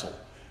chosen vessel.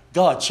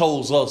 God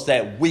chose us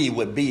that we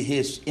would be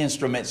his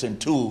instruments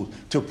and tools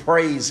to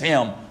praise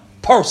him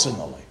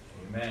personally.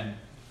 Amen.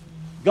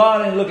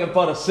 God ain't looking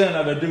for the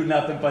sinner to do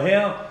nothing for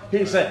him.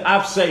 He said,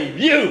 I've saved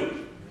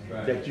you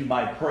that you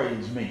might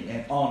praise me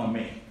and honor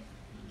me.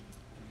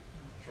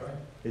 That's right.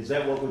 Is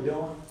that what we're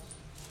doing?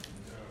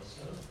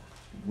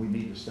 We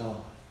need to start.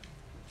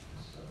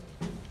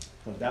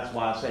 Because that's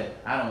why I said,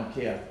 I don't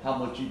care how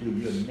much you do,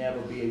 you'll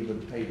never be able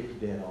to pay this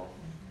debt off.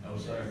 No,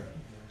 sir.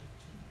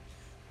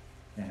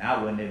 And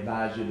I wouldn't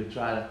advise you to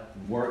try to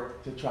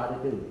work to try to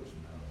do it.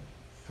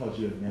 Because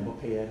you'll never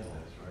pay it off.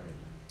 Right.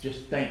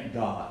 Just thank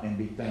God and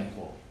be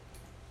thankful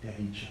that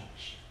he chose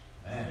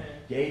you. Amen.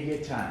 Gave you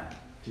time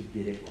to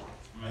get it right.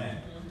 Amen.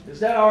 Is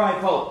that all right,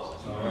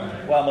 folks? All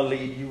right. Well, I'm going to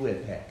leave you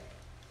with that.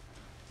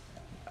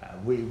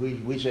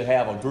 We should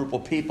have a group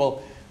of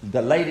people.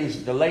 The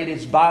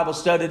ladies' Bible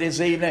study this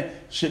evening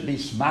should be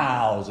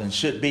smiles and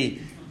should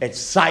be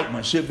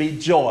excitement, should be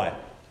joy.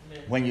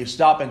 When you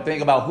stop and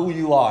think about who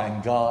you are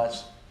in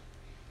God's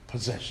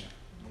possession.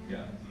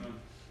 Yeah.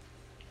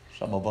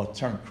 Some of us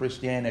turn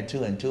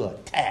Christianity into a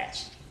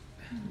task.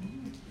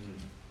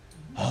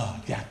 Oh,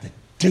 I got to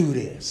do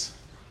this.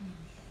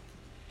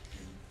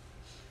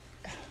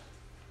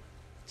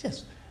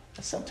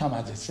 Sometimes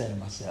I just say to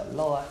myself,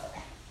 Lord,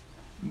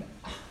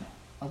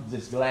 I'm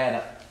just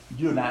glad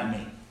you're not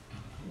me.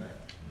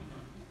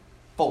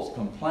 Folks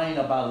complain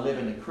about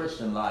living the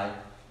Christian life.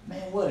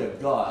 Man, what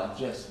if God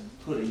just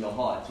put in your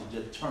heart to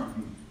just turn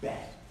you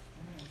back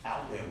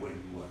out there where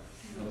you were?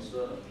 No,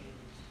 sir.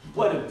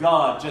 What if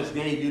God just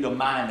gave you the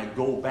mind to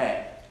go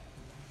back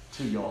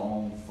to your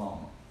own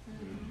phone?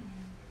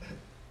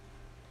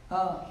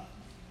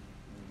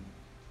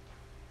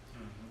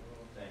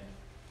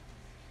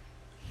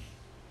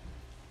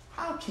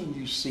 how can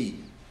you see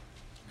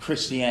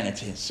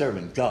Christianity and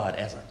serving God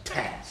as a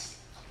task?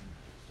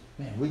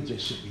 Man, we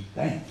just should be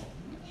thankful.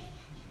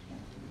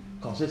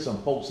 Because there's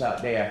some folks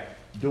out there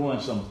doing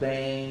some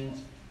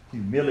things,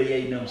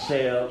 humiliating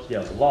themselves,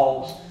 they're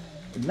lost.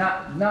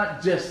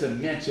 Not just to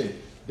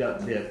mention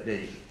the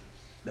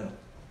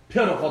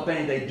pitiful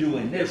thing they do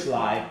in this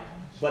life,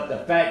 but the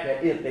fact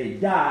that if they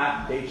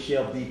die, they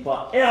shall be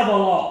forever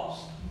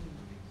lost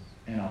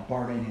in a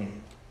burning hell.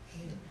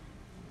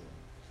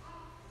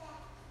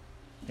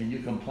 And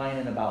you're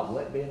complaining about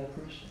what, being a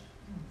Christian?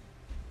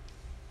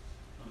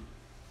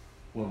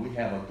 Well, we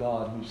have a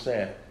God who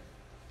said,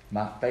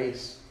 my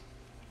face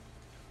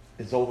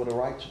is over the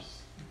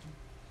righteous,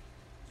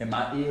 and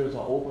my ears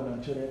are open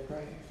unto their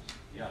prayers.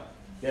 Yeah.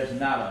 There's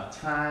not a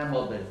time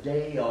of the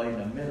day or in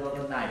the middle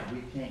of the night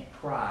we can't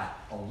cry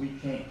or we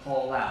can't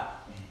call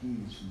out, and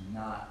he's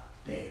not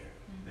there.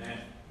 Amen.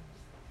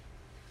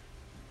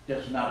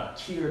 There's not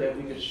a tear that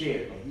we can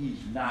shed, but he's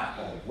not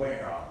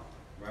aware of.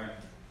 Right.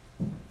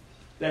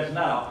 There's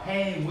not a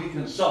pain we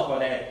can suffer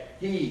that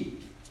he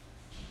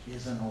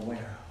isn't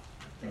aware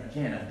of and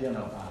can't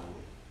identify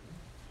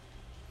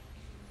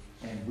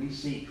with. And we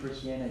see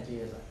Christianity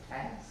as a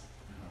task.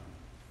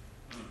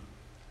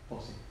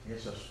 Folks,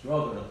 it's a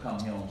struggle to come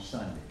here on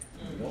Sunday.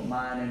 Your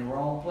mind in the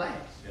wrong place.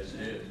 Yes,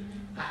 it is.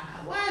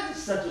 Why is it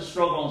such a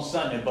struggle on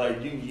Sunday,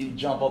 but you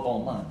jump up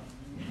on Monday?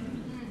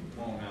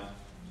 Come on now.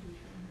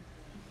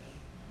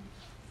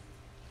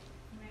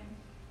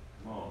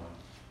 Come on now.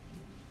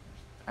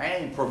 I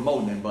ain't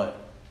promoting it,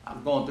 but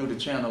I'm going through the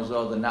channels the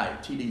other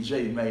night.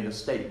 TDJ made a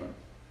statement.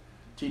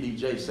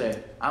 TDJ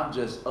said, I'm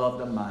just of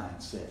the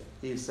mindset.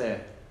 He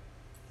said,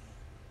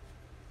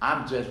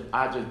 I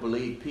just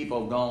believe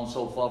people have gone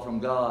so far from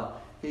God.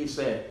 He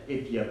said,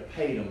 if you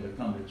pay them to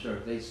come to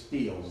church, they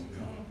still won't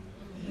come.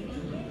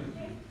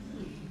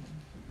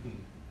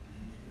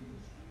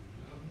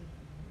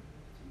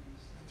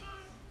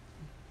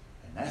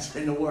 And that's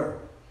in the Word.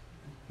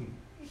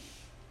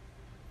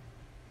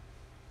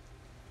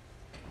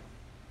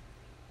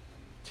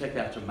 Check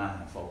out your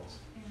mind, folks.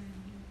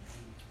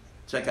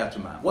 Check out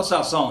your mind. What's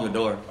our song,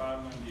 Adora?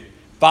 598.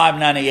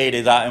 598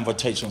 is our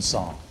invitation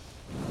song.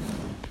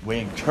 We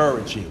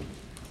encourage you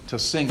to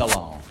sing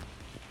along.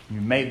 You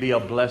may be a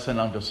blessing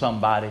unto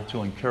somebody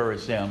to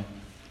encourage them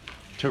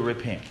to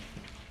repent,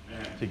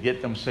 to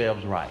get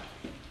themselves right.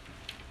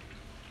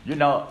 You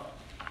know,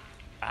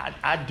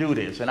 I do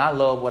this, and I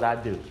love what I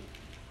do.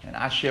 And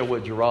I share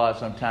with Gerard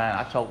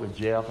sometimes. I talk with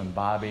Jeff and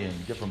Bobby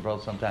and different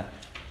brothers sometimes.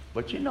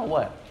 But you know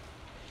what?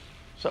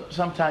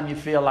 Sometimes you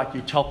feel like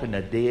you're talking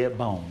to dead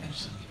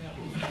bones.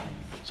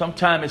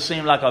 Sometimes it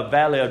seems like a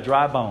valley of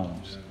dry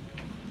bones.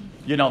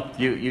 You know,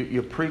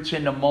 you preach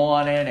in the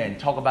morning and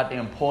talk about the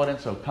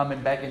importance of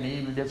coming back in the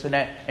evening, this and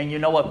that. And you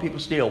know what? People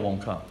still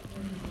won't come.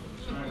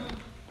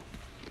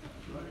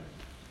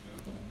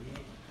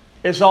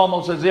 It's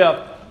almost as if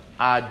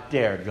I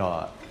dare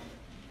God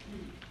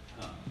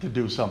to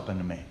do something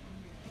to me.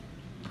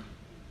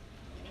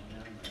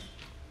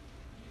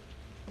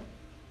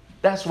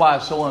 That's why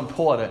it's so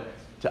important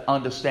to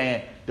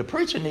understand the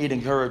preacher need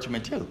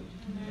encouragement too.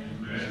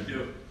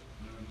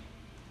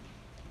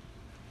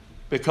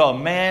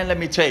 Because, man, let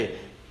me tell you,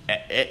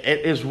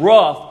 it's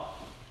rough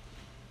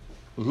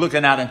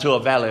looking out into a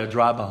valley of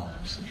dry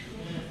bones.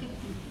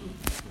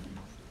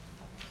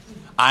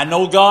 I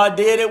know God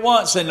did it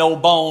once and no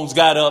bones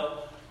got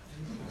up.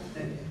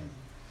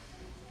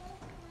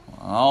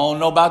 I don't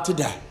know about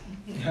today.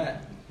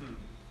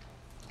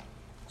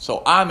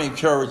 So I'm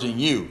encouraging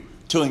you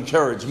to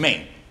encourage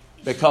me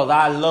because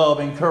I love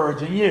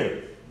encouraging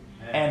you.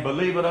 And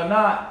believe it or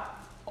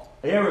not,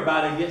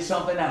 everybody gets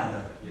something out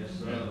of it. Yes,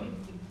 sir.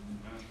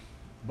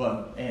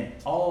 But in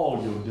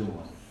all you're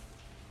doing,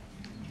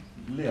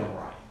 live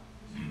right.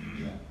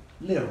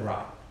 Live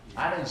right.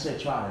 I didn't say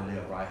try to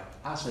live right.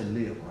 I said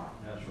live right.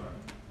 That's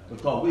right.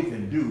 Because we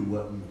can do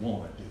what we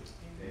want to do.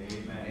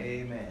 Amen.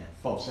 Amen.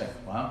 Folks say,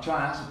 well, I'm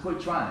trying. I said,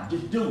 quit trying.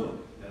 Just do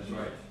it. That's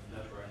right.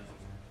 That's right.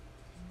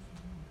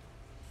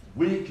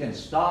 We can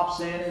stop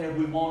sinning if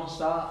we want to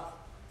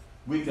stop.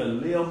 We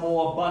can live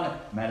more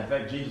abundant. Matter of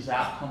fact, Jesus said,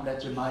 I'll come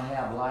that you might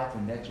have life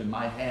and that you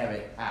might have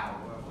it out.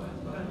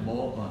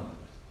 More abundant.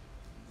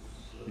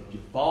 If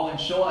you're falling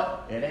short,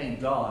 it ain't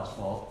God's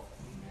fault.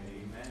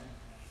 Amen.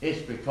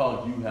 It's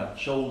because you have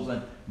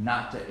chosen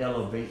not to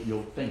elevate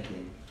your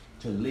thinking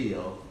to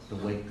live the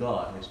way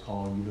God has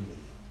called you to live.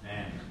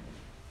 Amen.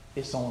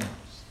 It's on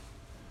us.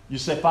 You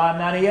said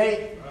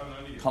 598?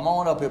 598. Come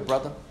on up here,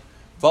 brother.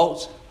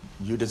 Folks,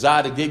 you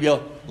desire to give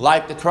your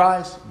life to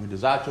Christ. You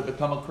desire to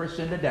become a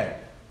Christian today.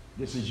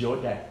 This is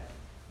your day.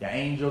 The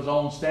angels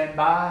on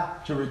standby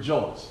to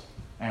rejoice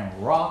and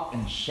rock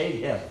and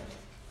shake heaven.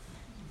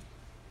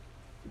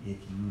 If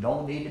you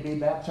don't need to be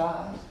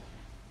baptized,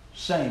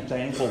 same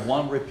thing for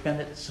one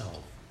repentant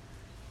soul.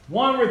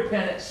 One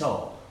repentant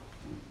soul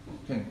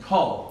can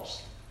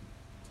cause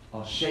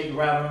a shake,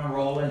 rattle, and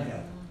roll in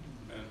heaven.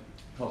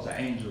 Because the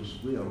angels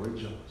will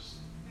rejoice.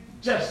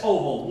 Just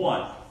over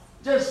one.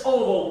 Just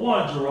over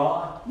one,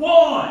 Gerard.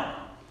 One!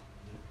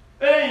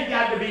 It ain't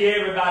got to be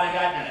everybody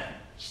got to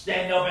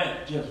stand up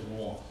and just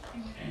one.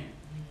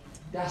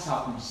 That's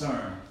our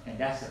concern, and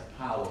that's the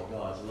power of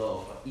God's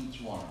love for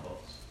each one of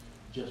us.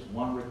 Just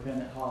one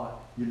repentant heart.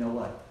 You know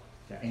what?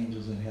 The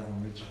angels in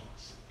heaven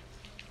rejoice.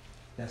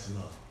 That's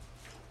love.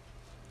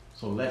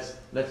 So let's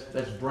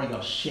bring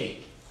a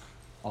shake,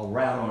 a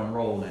rattle and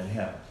roll in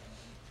heaven.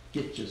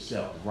 Get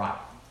yourself right,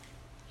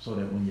 so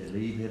that when you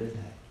leave here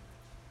today,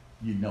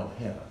 you know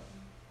heaven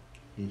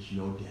is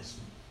your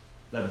destiny.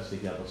 Let us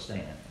together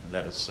stand and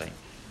let us sing.